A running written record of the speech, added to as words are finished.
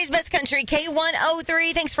Best Country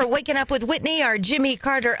K103. Thanks for waking up with Whitney. Our Jimmy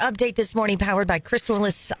Carter update this morning, powered by Chris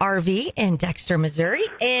Willis RV in Dexter, Missouri.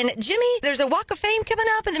 And Jimmy, there's a Walk of Fame coming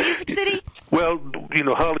up in the Music City. Well,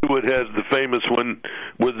 Hollywood has the famous one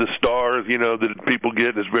with the stars, that people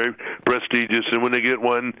get. It's very prestigious, and when they get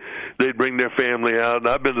one, they bring their family out. And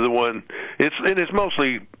I've been to the one. It's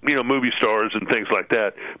mostly movie stars and things like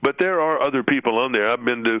that. But there are other people on there. I've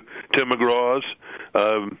been to Tim McGraw's.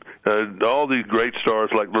 All these great stars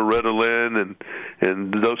like Loretta Lynn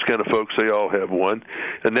and those kind of folks, they all have one.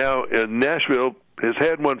 And now Nashville has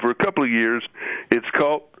had one for a couple of years. It's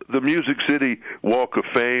called the Music City Walk of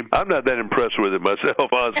Fame. I'm not that impressed with it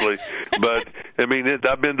myself, honestly, but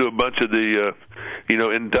I've been to a bunch of the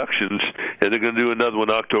inductions, and they're going to do another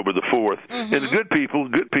one October the 4th. Mm-hmm. And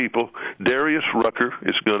good people. Darius Rucker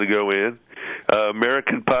is going to go in.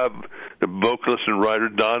 American pop vocalist and writer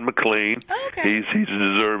Don McLean. Okay. He's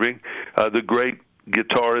deserving. The great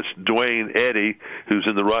guitarist Dwayne Eddy, who's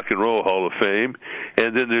in the Rock and Roll Hall of Fame.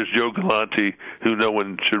 And then there's Joe Galante, who no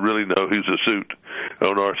one should really know, who's a suit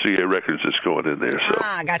on RCA Records that's going in there.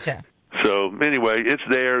 So. Gotcha. So, anyway, it's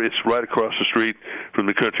there. It's right across the street from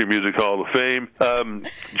the Country Music Hall of Fame.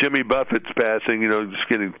 Jimmy Buffett's passing, just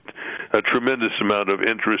getting a tremendous amount of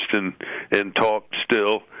interest and talk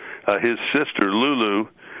still. His sister, Lulu,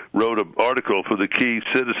 wrote an article for the Key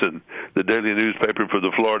Citizen, the daily newspaper for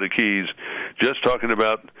the Florida Keys, just talking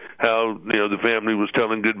about how, the family was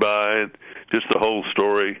telling goodbye and just the whole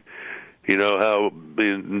story. How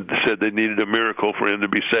they said they needed a miracle for him to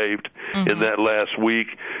be saved in that last week,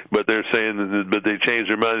 but they're saying but they changed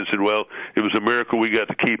their mind and said, well, it was a miracle we got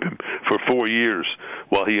to keep him for 4 years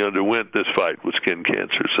while he underwent this fight with skin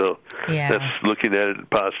cancer. So that's looking at it in a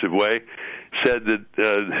positive way. Said that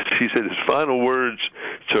she said his final words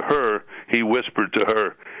to her, he whispered to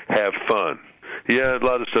her, "Have fun." Yeah, a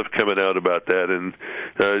lot of stuff coming out about that, and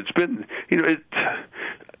it's been,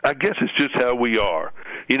 I guess it's just how we are.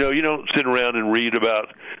 You don't sit around and read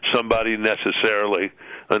about somebody necessarily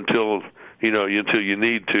until you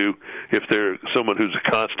need to, if they're someone who's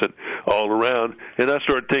a constant all around. And I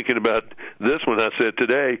started thinking about this when I said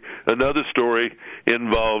today, another story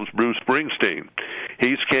involves Bruce Springsteen.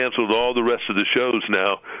 He's canceled all the rest of the shows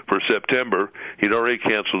now for September. He'd already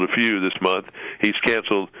canceled a few this month.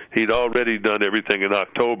 He'd already done everything in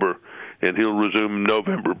October, and he'll resume in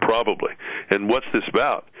November probably. And what's this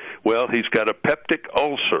about? Well, he's got a peptic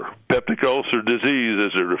ulcer disease,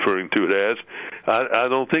 as they're referring to it as. I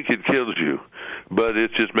don't think it kills you, but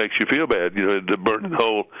it just makes you feel bad. The burning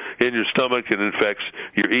hole in your stomach, and infects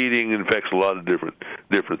your eating, infects a lot of different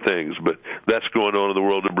things. But that's going on in the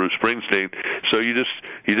world of Bruce Springsteen. So you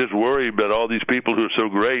just worry about all these people who are so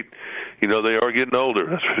great. They are getting older,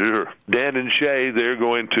 that's for sure. Dan and Shay, they're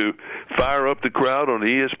going to fire up the crowd on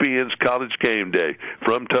ESPN's College Game Day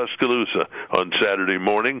from Tuscaloosa on Saturday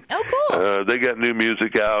morning. Oh, cool. They got new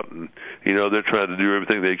music out, and, they're trying to do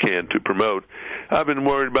everything they can to promote. I've been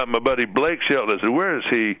worried about my buddy Blake Shelton. I said, where is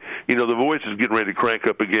he? The Voice is getting ready to crank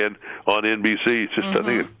up again on NBC. It's just, I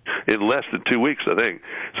think, in less than 2 weeks, I think.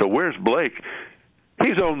 So where's Blake?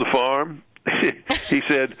 He's on the farm. He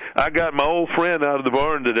said, I got my old friend out of the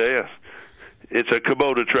barn today. It's a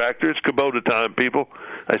Kubota tractor. It's Kubota time, people.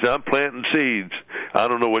 I said, I'm planting seeds. I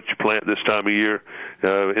don't know what you plant this time of year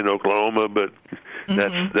in Oklahoma, but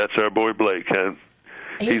that's our boy Blake.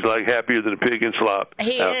 He's like happier than a pig in slop out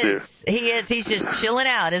there. He is. He's just chilling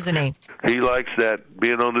out, isn't he? He likes that,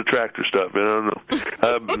 being on the tractor stuff. I don't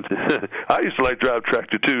know. I used to like to drive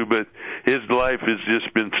tractor too, but his life has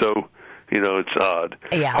just been so... it's odd.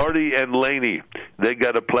 Yeah. Hardy and Laney, they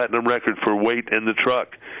got a platinum record for Weight in the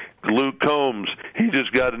Truck. Luke Combs, he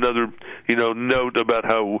just got another, note about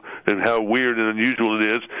how weird and unusual it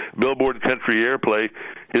is. Billboard Country Airplay,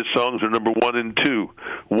 his songs are number 1 and 2.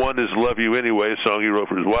 1 is Love You Anyway, a song he wrote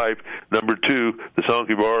for his wife. Number 2, the song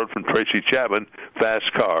he borrowed from Tracy Chapman,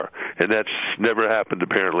 Fast Car. And that's never happened,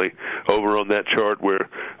 apparently, over on that chart where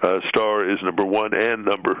Star is number 1 and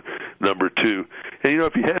number 2. And,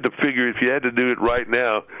 if you had to do it right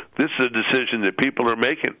now, this is a decision that people are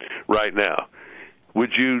making right now. Who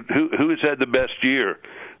has had the best year,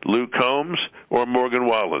 Luke Combs or Morgan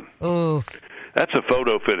Wallen? Oof. That's a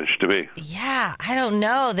photo finish to me. Yeah, I don't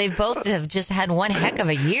know. They both have just had one heck of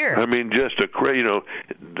a year. Just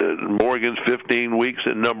Morgan's 15 weeks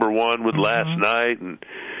at number 1 with Last Night, and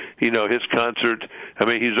his concert.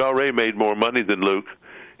 He's already made more money than Luke.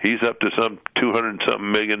 He's up to some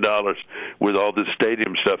 $200-something million with all this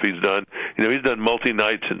stadium stuff he's done. He's done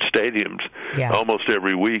multi-nights in stadiums almost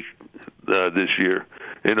every week this year,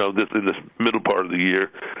 in the middle part of the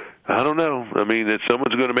year. I don't know. If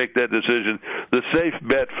someone's going to make that decision, the safe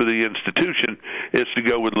bet for the institution is to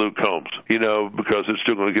go with Luke Combs, because it's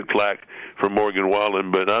still going to get flack from Morgan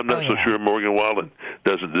Wallen, but I'm not so sure Morgan Wallen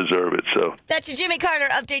doesn't deserve it. So that's your Jimmy Carter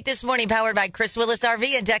update this morning, powered by Chris Willis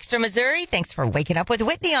RV in Dexter, Missouri. Thanks for waking up with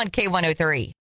Whitney on K103.